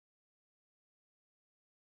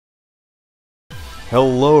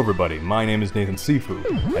Hello everybody, my name is Nathan Sifu,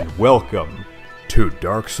 and welcome to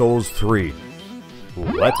Dark Souls 3.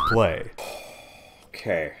 Let's play.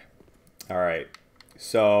 Okay. Alright.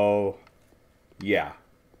 So, yeah.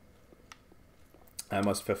 I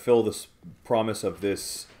must fulfill this promise of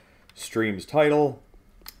this stream's title,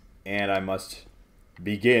 and I must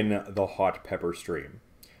begin the hot pepper stream.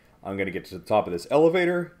 I'm going to get to the top of this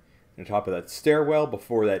elevator, and the top of that stairwell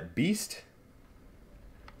before that beast,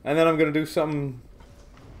 and then I'm going to do something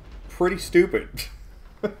pretty stupid.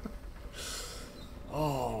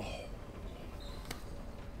 Oh.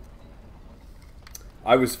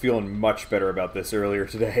 I was feeling much better about this earlier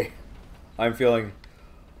today. I'm feeling...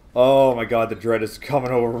 Oh my god, the dread is coming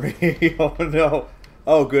over me. Oh no.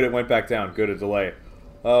 Oh good, it went back down. Good, a delay.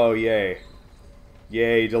 Oh yay.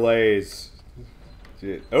 Yay, delays.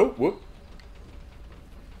 Oh, whoop.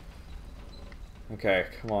 Okay,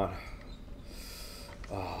 come on.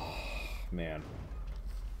 Oh, man.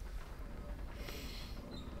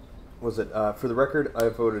 Was it, for the record, I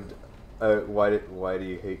voted... why do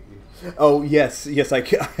you hate me? Oh, yes,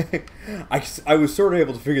 I was sort of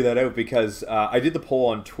able to figure that out because I did the poll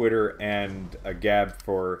on Twitter and Gab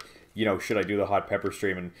for, you know, should I do the hot pepper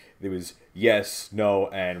stream? And it was yes, no,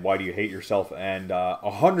 and why do you hate yourself? And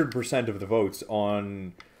 100% of the votes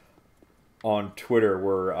on Twitter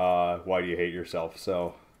were why do you hate yourself?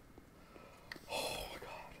 So, oh my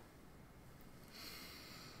god.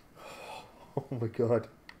 Oh my god.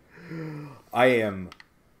 I am...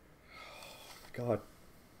 God.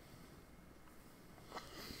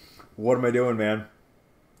 What am I doing, man?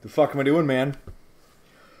 The fuck am I doing, man?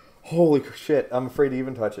 Holy shit, I'm afraid to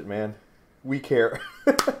even touch it, man. We care.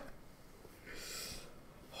 Oh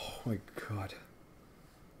my god.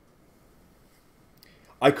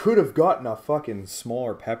 I could have gotten a fucking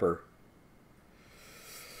smaller pepper.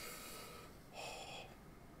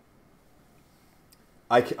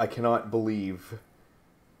 I cannot believe...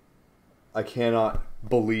 I cannot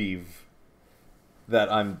believe... that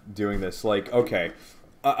I'm doing this. Like, okay.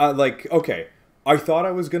 Okay. I thought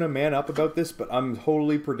I was gonna man up about this, but I'm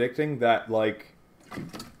totally predicting that, like,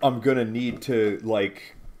 I'm gonna need to,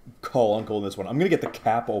 like, call Uncle in this one. I'm gonna get the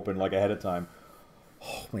cap open, like, ahead of time.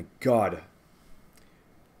 Oh, my God.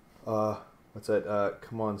 What's that?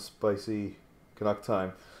 Come on, spicy Canuck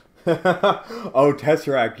time. Oh,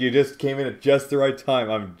 Tesseract, you just came in at just the right time.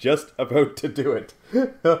 I'm just about to do it.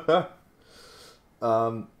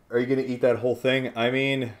 Are you going to eat that whole thing? I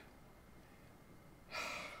mean...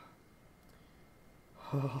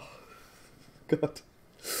 Oh, God.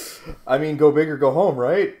 I mean, go big or go home,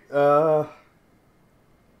 right? I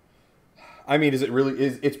mean, is it really...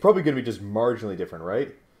 It's probably going to be just marginally different,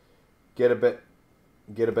 right? Get a bag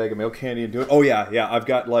of milk candy and do it. Oh, yeah. I've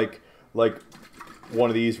got, like one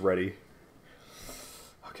of these ready.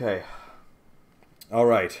 Okay. All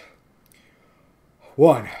right.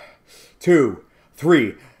 1, 2,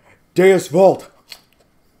 3... Deus Vault.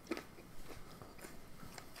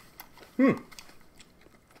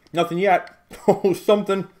 Nothing yet. Oh,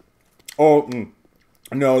 something. Oh,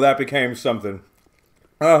 no, that became something.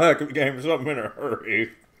 Oh, that became something in a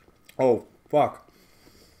hurry. Oh, fuck.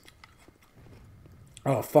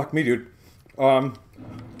 Oh, fuck me, dude. Oh,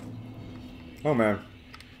 man.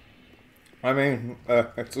 I mean,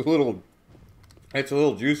 it's a little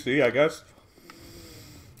juicy, I guess.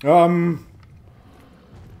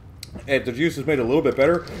 The juice is made a little bit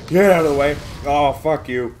better. Get out of the way. Oh, fuck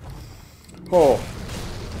you. Oh.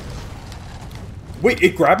 Wait,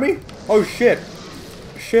 it grabbed me? Oh, shit.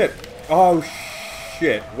 Shit. Oh,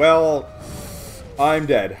 shit. Well, I'm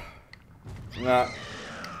dead. Nah.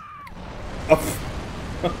 Oh.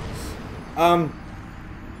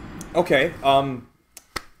 Okay. I'm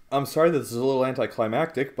sorry that this is a little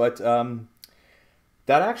anticlimactic, but, that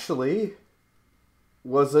actually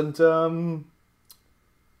wasn't,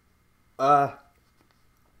 that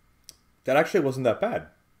actually wasn't that bad.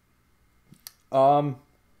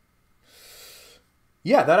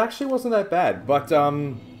 Yeah, that actually wasn't that bad, but,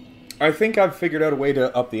 I think I've figured out a way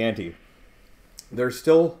to up the ante. There's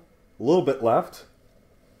still a little bit left.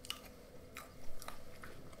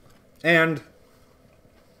 And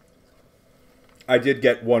I did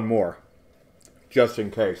get one more, just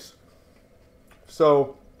in case.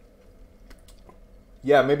 So,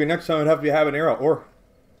 yeah, maybe next time I'd have to have an arrow, or...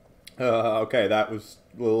 okay, that was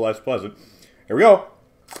a little less pleasant. Here we go!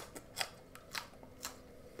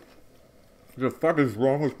 What the fuck is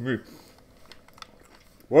wrong with me?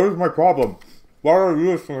 What is my problem? Why do I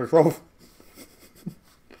do this to myself?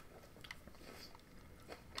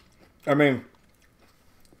 I mean,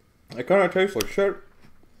 it kind of tastes like shit.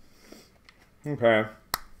 Okay.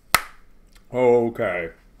 Okay.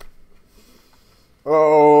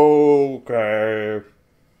 Okay.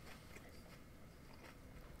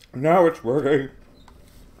 Now it's working.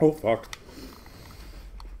 Oh, fuck.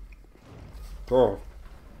 Oh.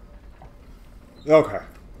 Okay.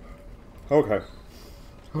 Okay.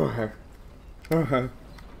 Okay. Okay.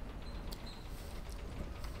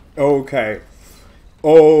 Okay.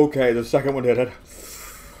 Okay, the second one did it.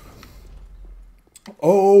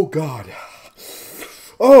 Oh, God.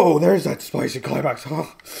 Oh, there's that spicy climax.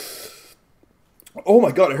 Oh, oh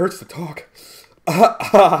my God, it hurts to talk.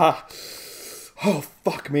 Oh,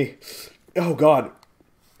 fuck me. Oh, God.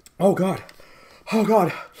 Oh, God. Oh,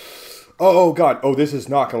 God. Oh, God. Oh, this is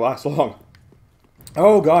not gonna last long.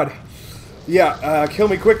 Oh, God. Yeah, kill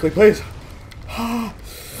me quickly, please. Oh,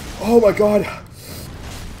 my God.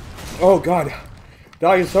 Oh, God.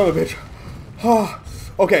 Die, you son of a bitch.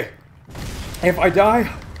 Okay. If I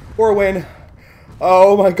die or win...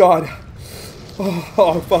 Oh, my God.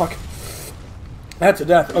 Oh, fuck. That's a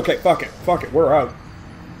death. Okay, fuck it. Fuck it. We're out.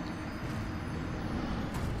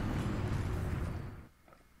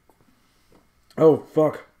 Oh,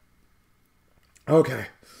 fuck. Okay.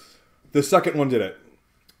 The second one did it.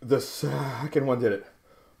 The second one did it.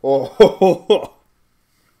 Oh,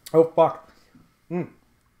 oh, fuck.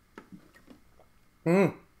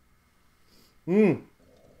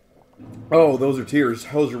 Oh, those are tears.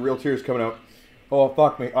 Those are real tears coming out. Oh,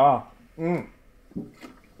 fuck me. I'm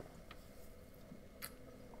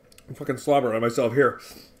fucking slobbering on myself here.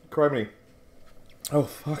 Cry me. Oh,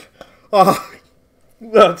 fuck.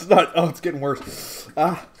 No, it's not. Oh, it's getting worse.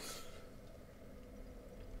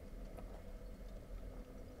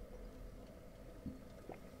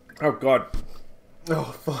 Oh, God. Oh,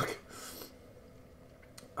 fuck.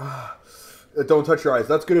 Don't touch your eyes.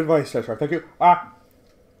 That's good advice, Cesar. Thank you.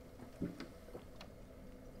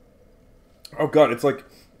 Oh, God. It's like...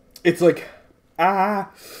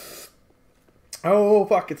 Oh,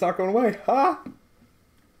 fuck. It's not going away.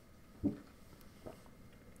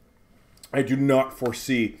 I do not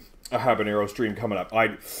foresee a habanero stream coming up.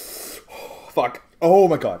 Fuck. Oh,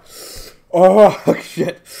 my God. Oh,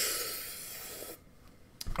 shit.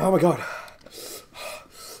 Oh, my God.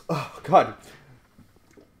 Oh, God.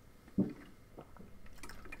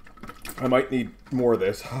 I might need more of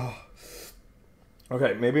this.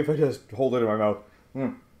 Okay, maybe if I just hold it in my mouth.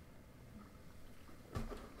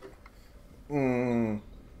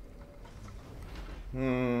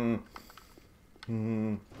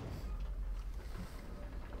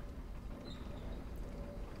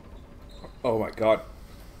 Oh my God.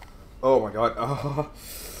 Oh my God.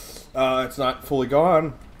 It's not fully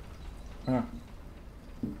gone.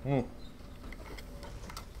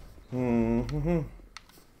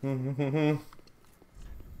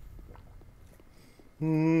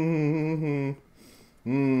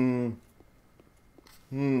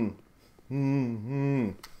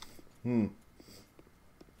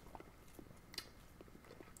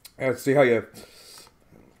 Let's see how you...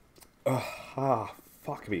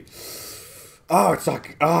 fuck me. Oh,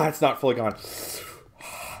 it's not fully gone.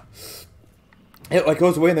 It like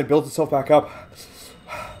goes away and then builds itself back up.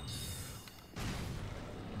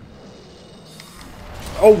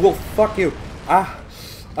 Oh, well, fuck you.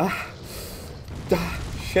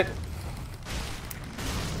 Shit.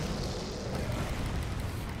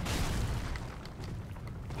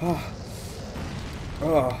 Oh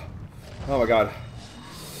my God.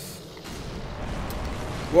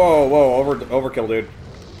 Whoa, overkill, dude.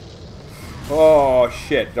 Oh,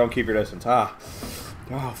 shit. Don't keep your distance. Oh,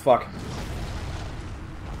 fuck.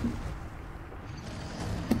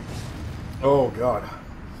 Oh, God.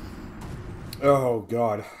 Oh,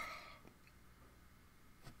 God.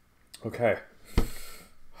 Okay.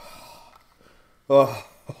 Oh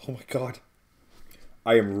my God.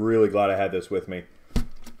 I am really glad I had this with me.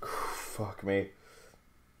 Fuck me.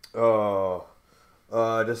 Oh.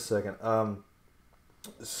 Just a second.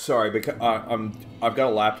 Sorry, because I've got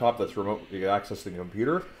a laptop that's remotely accessing the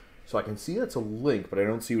computer, so I can see that's a link, but I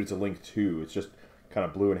don't see what it's a link to. It's just kind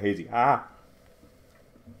of blue and hazy.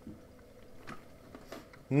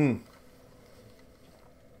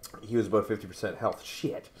 He was about 50% health.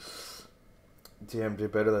 Shit. Damn,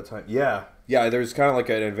 did better that time. Yeah, there's kind of like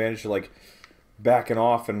an advantage to like backing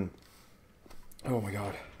off and... Oh my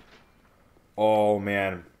God. Oh,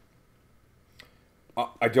 man.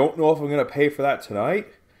 I don't know if I'm going to pay for that tonight,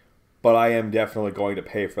 but I am definitely going to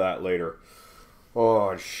pay for that later.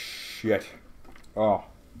 Oh, shit. Oh.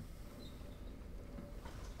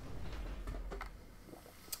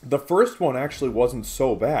 The first one actually wasn't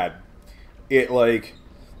so bad. It was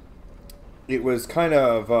kind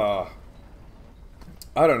of,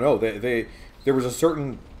 I don't know, there was a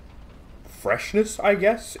certain freshness, I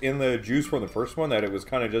guess, in the juice from the first one, that it was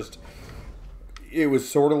kind of just... It was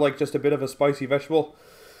sort of like just a bit of a spicy vegetable.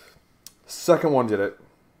 Second one did it.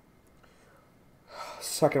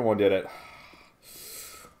 Second one did it.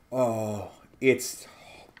 Oh, it's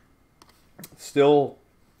still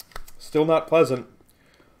not pleasant.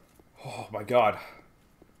 Oh my god.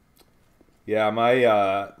 Yeah,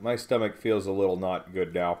 my stomach feels a little not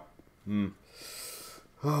good now.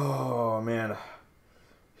 Oh man.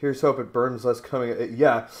 Here's hope it burns less coming.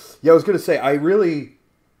 Yeah, I was gonna say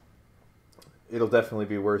it'll definitely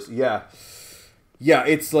be worse. Yeah,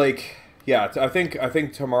 it's like I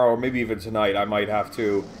think tomorrow, or maybe even tonight, I might have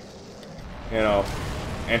to,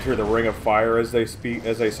 enter the ring of fire, as they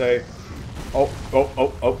say. Oh,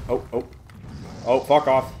 fuck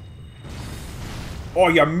off. Oh,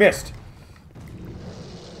 you missed.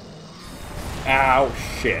 Ow,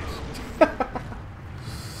 shit.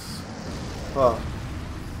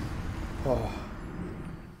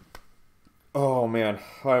 Oh man,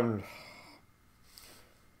 oh,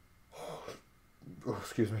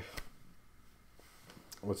 excuse me.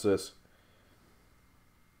 What's this?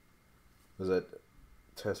 Is it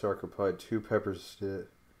test occupied 2 peppers?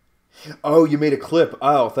 Oh, you made a clip.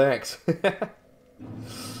 Oh, thanks.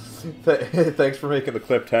 Thanks for making the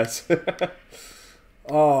clip, Tess.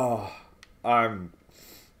 Oh, I'm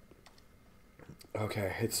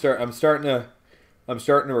okay. I'm starting to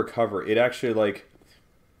recover. It actually, like,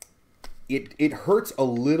 it hurts a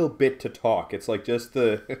little bit to talk. It's like just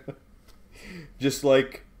just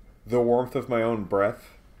like the warmth of my own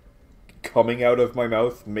breath coming out of my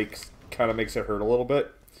mouth kind of makes it hurt a little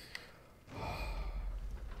bit.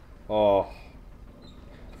 Oh,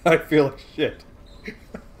 I feel like shit.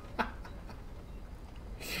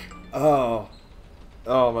 Oh,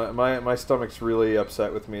 my stomach's really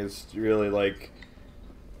upset with me. It's really like,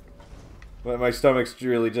 my stomach's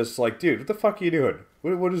really just like, dude, what the fuck are you doing?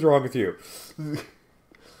 What is wrong with you?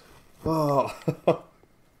 Oh,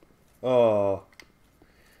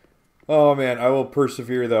 oh man, I will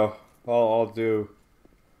persevere though. I'll do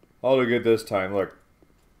good this time. Look,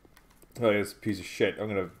 this piece of shit. I'm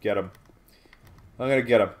gonna get him. I'm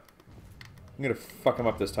gonna fuck him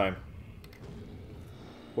up this time.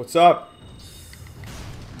 What's up?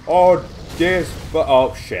 Oh,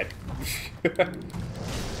 oh shit.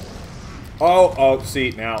 Oh, see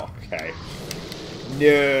now. Okay.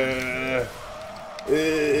 No.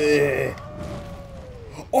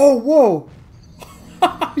 Oh, whoa!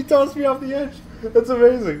 He tossed me off the edge. That's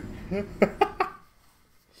amazing.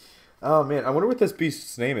 Oh man, I wonder what this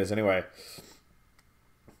beast's name is anyway.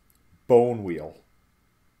 Bone Wheel.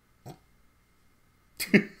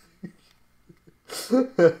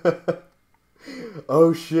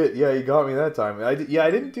 Oh shit! Yeah, you got me that time. I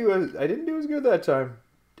didn't do as good that time.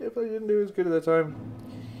 Definitely didn't do as good at that time.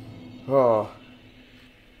 Oh,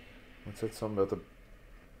 what's that? Something about the.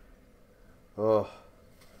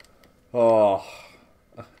 Oh.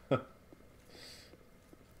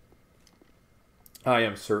 I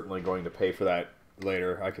am certainly going to pay for that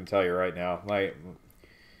later. I can tell you right now. My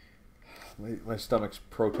stomach's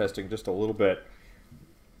protesting just a little bit.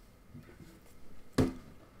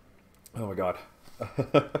 Oh my god.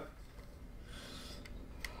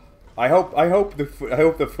 I hope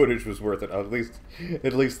the footage was worth it. At least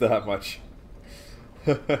that much.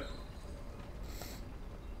 Oh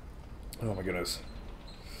my goodness.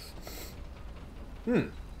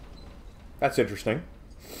 That's interesting.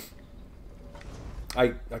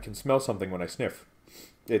 I can smell something when I sniff.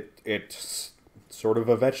 It's sort of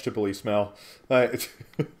a vegetable-y smell. I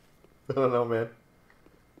don't know, man.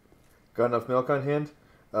 Got enough milk on hand?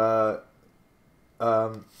 Oh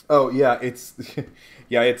yeah, it's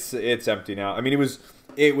it's empty now. I mean,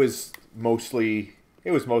 it was mostly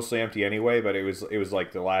empty anyway, but it was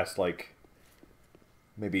like the last, like,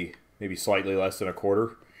 maybe slightly less than a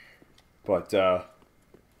quarter. But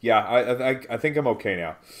yeah, I think I'm okay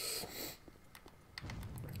now.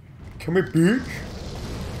 Come here, bitch.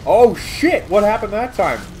 Oh shit! What happened that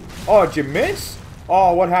time? Oh, did you miss?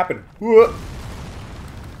 Oh, what happened? You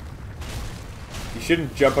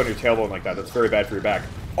shouldn't jump on your tailbone like that. That's very bad for your back.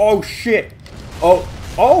 Oh shit! Oh,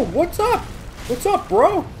 what's up? What's up,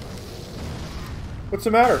 bro? What's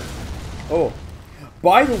the matter? Oh,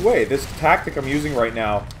 by the way, this tactic I'm using right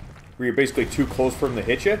now, where you're basically too close for him to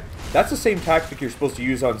hit you, that's the same tactic you're supposed to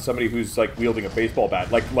use on somebody who's like wielding a baseball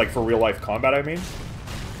bat, like for real life combat, I mean.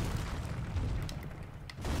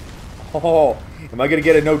 Oh, am I gonna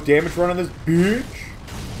get a no damage run on this bitch?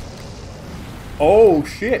 Oh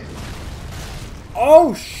shit!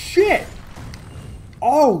 Oh shit!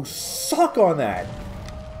 Oh, suck on that!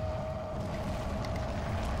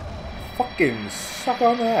 Fucking suck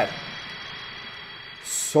on that!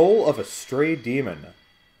 Soul of a stray demon.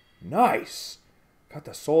 Nice. Got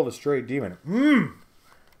the soul of a stray demon. Mmm.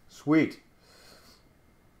 Sweet.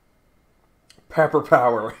 Pepper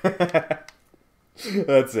power.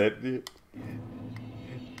 That's it.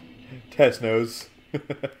 Test nose.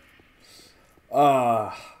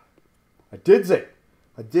 I did it.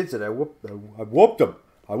 I did it. I whooped him.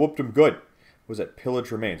 I whooped him good. What was that?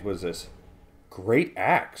 Pillage remains. What is this? Great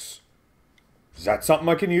axe. Is that something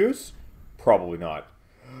I can use? Probably not.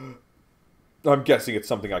 I'm guessing it's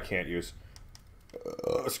something I can't use.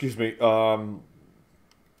 Excuse me. Oh,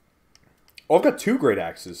 I've got 2 great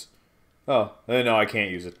axes. Oh, no, I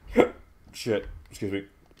can't use it. Shit. Excuse me.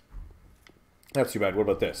 That's too bad. What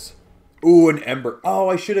about this? Ooh, an ember. Oh,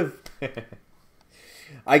 I should have...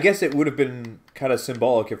 I guess it would have been kind of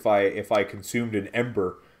symbolic if I consumed an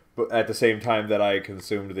ember, but at the same time that I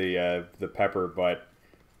consumed the pepper. But,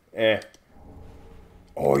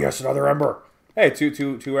 oh yes, another ember. Hey,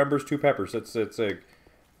 two embers, 2 peppers. That's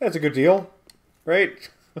a good deal, right?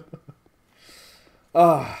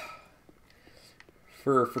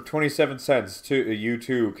 For 27 cents, you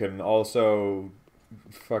too can also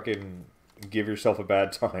fucking give yourself a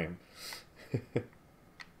bad time.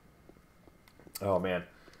 Oh man,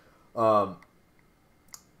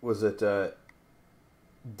 was it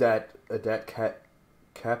that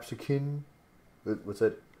capsicum? What's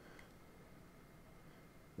it?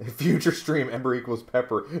 Future stream ember equals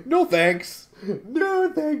pepper. No thanks.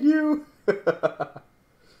 No thank you.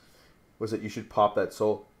 Was it you should pop that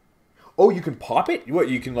soul? Oh, you can pop it? What,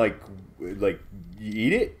 you can like you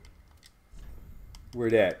eat it? Where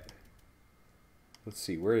that? Let's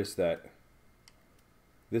see, where is that?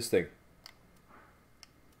 This thing.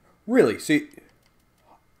 Really? See?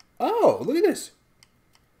 Oh, look at this.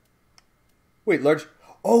 Wait, large...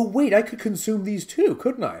 Oh, wait, I could consume these too,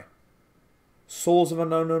 couldn't I? Souls of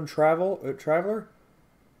an unknown traveler?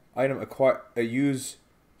 Item use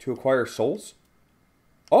to acquire souls?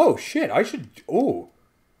 Oh, shit, I should... Oh.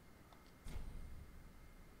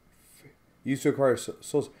 Use to acquire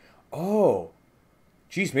souls. Oh.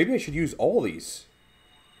 Jeez, maybe I should use all these.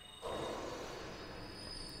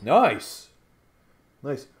 Nice.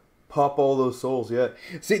 Nice. Pop all those souls, yeah.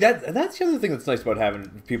 See, that's the other thing that's nice about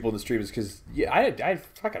having people in the stream is because, yeah, I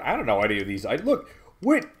don't know any of these. Look,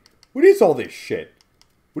 what is all this shit?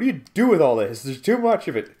 What do you do with all this? There's too much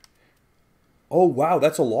of it. Oh, wow,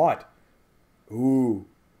 that's a lot. Ooh.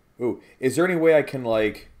 Ooh. Is there any way I can,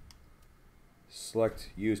 like,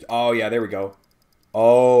 select used? Oh, yeah, there we go.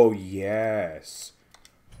 Oh, yes.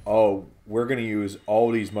 Oh, we're going to use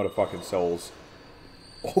all these motherfucking souls.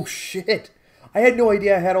 Oh, shit. I had no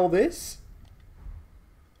idea I had all this.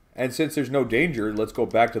 And since there's no danger, let's go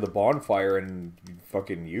back to the bonfire and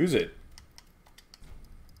fucking use it.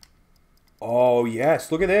 Oh, yes.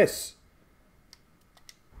 Look at this.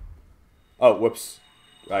 Oh, whoops.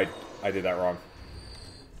 I did that wrong.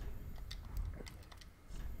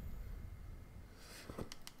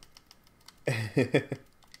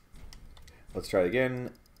 Let's try it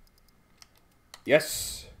again.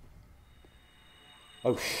 Yes.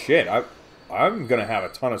 Oh, shit. I'm gonna have a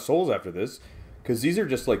ton of souls after this, because these are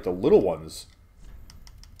just like the little ones.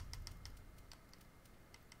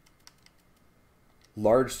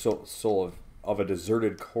 Large soul of a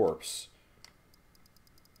deserted corpse.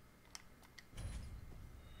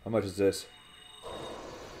 How much is this?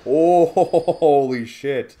 Oh, holy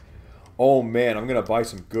shit. Oh man, I'm gonna buy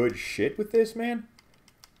some good shit with this, man.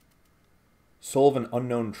 Soul of an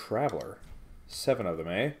unknown traveler. 7 of them,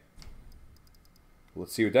 eh?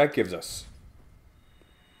 Let's see what that gives us.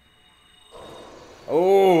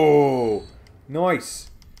 Oh,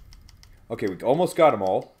 nice. Okay, we almost got them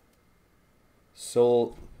all.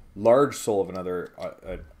 Large soul of another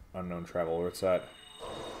unknown traveler. What's that?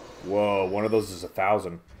 Whoa, one of those is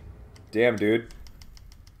 1,000. Damn, dude.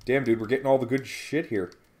 Damn, dude, we're getting all the good shit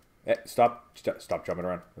here. Stop jumping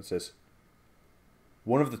around. What's this?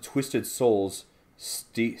 One of the twisted souls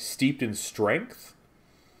steeped in strength.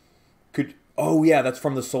 Oh yeah, that's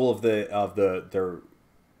from the soul of the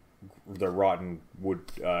rotten wood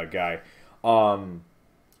guy.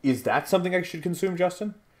 Is that something I should consume,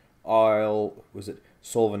 Justin? Was it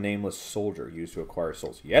soul of a nameless soldier used to acquire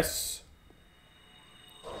souls? Yes.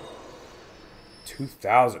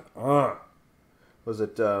 2,000. Was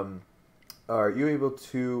it? Are you able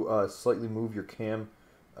to slightly move your cam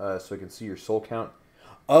so I can see your soul count?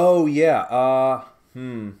 Oh yeah.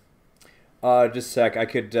 Just a sec. I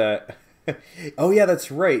could. Oh yeah,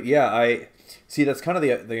 that's right. Yeah, I see. That's kind of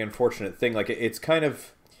the unfortunate thing. Like it's kind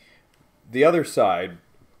of the other side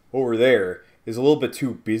over there is a little bit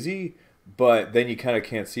too busy, but then you kind of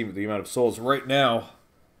can't see the amount of souls right now.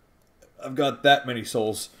 I've got that many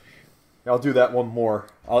souls. I'll do that one more.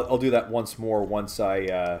 I'll do that once more once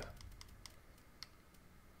I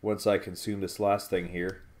consume this last thing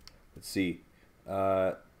here. Let's see.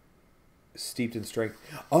 Steeped in strength.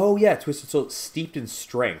 Oh yeah, Twisted Soul. Steeped in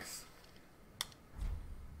strength.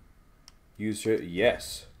 Use it.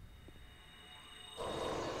 Yes.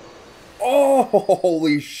 Oh,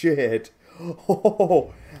 holy shit!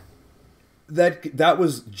 Oh, that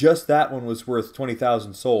was just that one was worth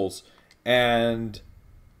 20,000 souls, and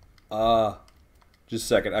just a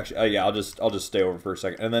second. Actually, yeah, I'll just stay over for a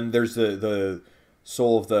second, and then there's the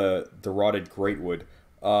soul of the rotted greatwood.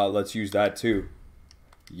 Let's use that too.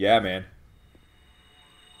 Yeah, man.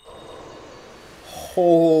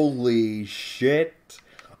 Holy shit!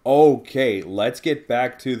 Okay, let's get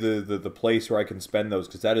back to the place where I can spend those,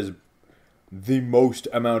 because that is the most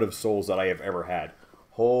amount of souls that I have ever had.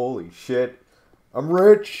 Holy shit. I'm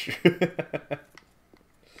rich!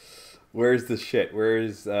 Where's the shit?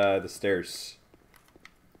 Where's the stairs?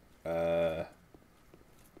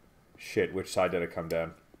 Shit, which side did I come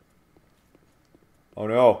down? Oh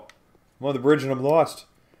no. I'm on the bridge and I'm lost.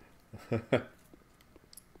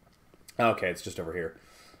 Okay, it's just over here.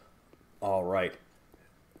 Alright.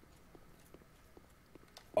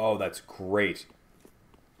 Oh, that's great.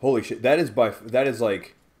 Holy shit, that is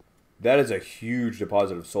a huge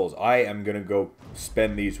deposit of souls. I am gonna go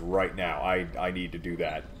spend these right now. I need to do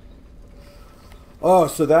that. Oh,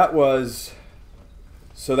 so that was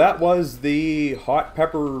the hot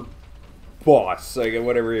pepper boss, like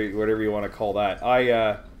whatever you want to call that.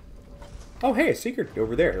 Oh hey, a secret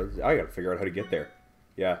over there. I gotta figure out how to get there.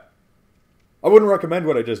 Yeah. I wouldn't recommend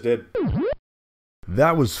what I just did.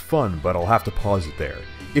 That was fun, but I'll have to pause it there.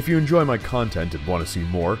 If you enjoy my content and want to see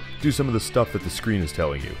more, do some of the stuff that the screen is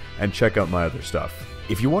telling you, and check out my other stuff.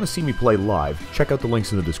 If you want to see me play live, check out the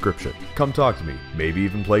links in the description. Come talk to me, maybe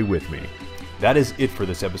even play with me. That is it for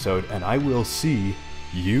this episode, and I will see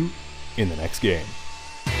you in the next game.